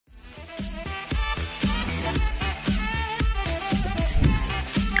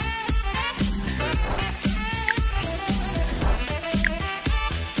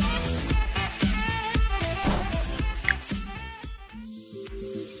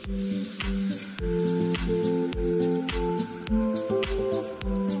Morning!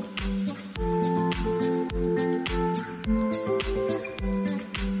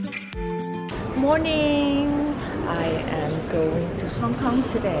 I am going to Hong Kong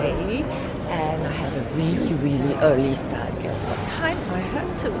today and I had a really early start. Guess what time I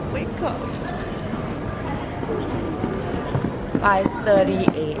had to wake up? 5:30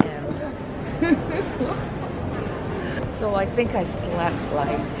 a.m. So I think I slept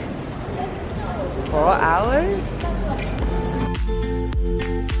like 4 hours.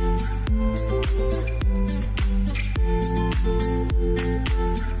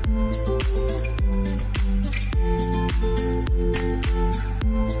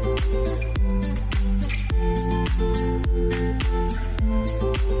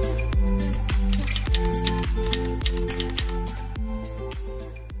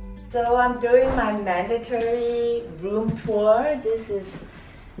 So I'm doing my mandatory room tour. This is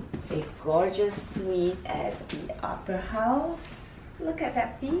a gorgeous suite at the Opera House. Look at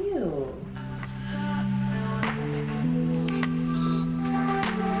that view.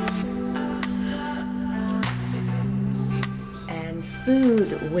 And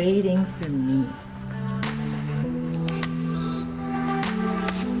food waiting for me.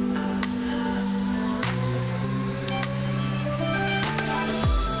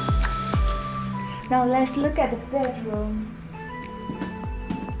 Now let's look at the bedroom.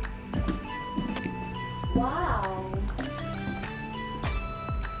 Wow!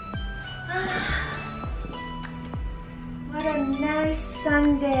 What a nice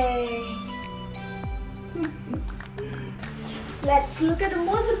Sunday! Let's look at the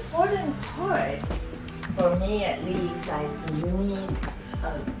most important part. For me at least, I need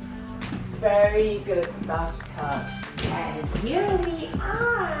a very good bathtub. And here we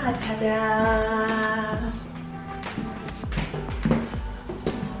are! Ta-da!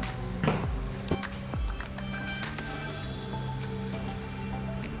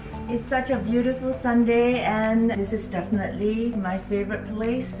 It's such a beautiful Sunday and this is definitely my favorite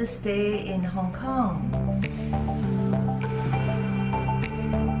place to stay in Hong Kong.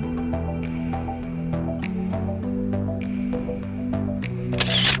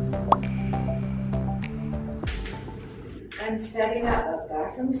 I'm setting up a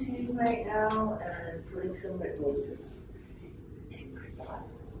bathroom scene right now and putting some red roses in my pot.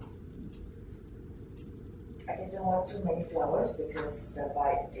 I didn't want too many flowers because the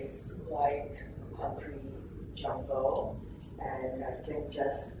vibe is quite country jungle, and I think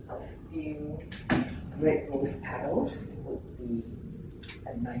just a few red rose petals would be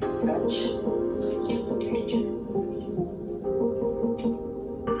a nice touch to the picture.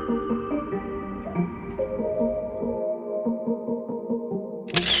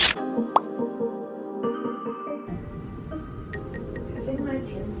 Having my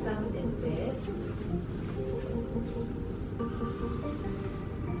dim sum in bed.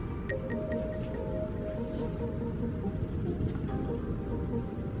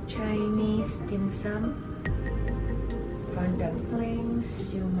 Chinese dim sum, prawn dumplings,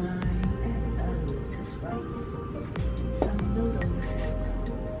 siumai, and lotus rice. Some noodles as well.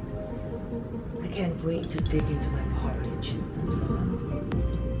 I can't wait to dig into my porridge. I'm so hungry.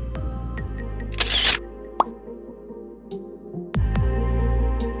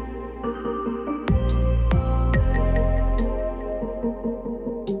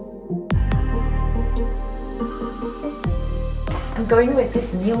 I'm going with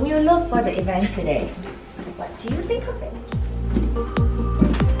this new look for the event today. What do you think of it?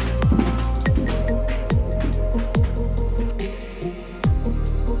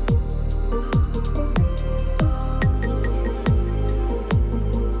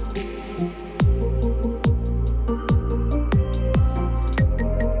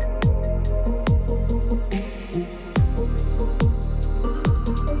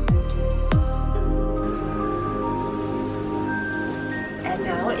 And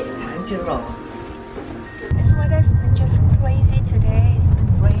now it's time to roll. That's what I just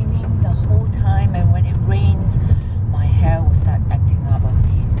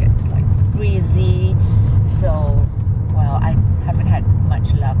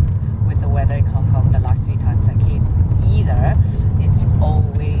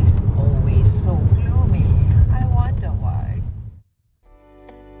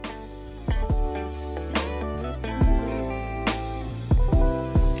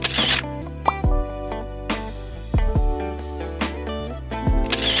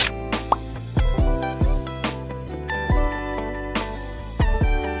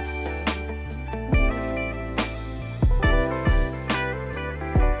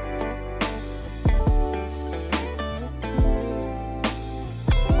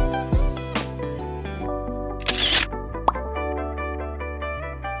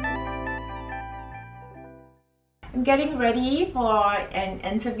I'm getting ready for an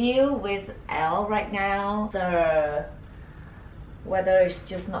interview with Elle right now. The weather is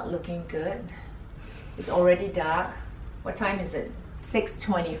just not looking good. It's already dark. What time is it?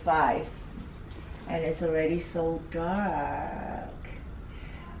 6:25. And it's already so dark.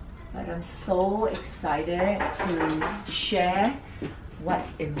 But I'm so excited to share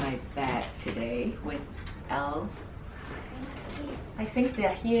what's in my bag today with Elle. I think they're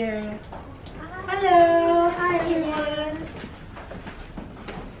here. Hello, hi everyone.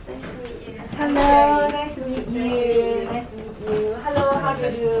 Nice to meet you. Hello, nice to meet you. Nice to meet you. Hello, how do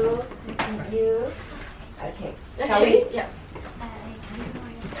you do? Nice to meet you. Okay, shall we? Yeah.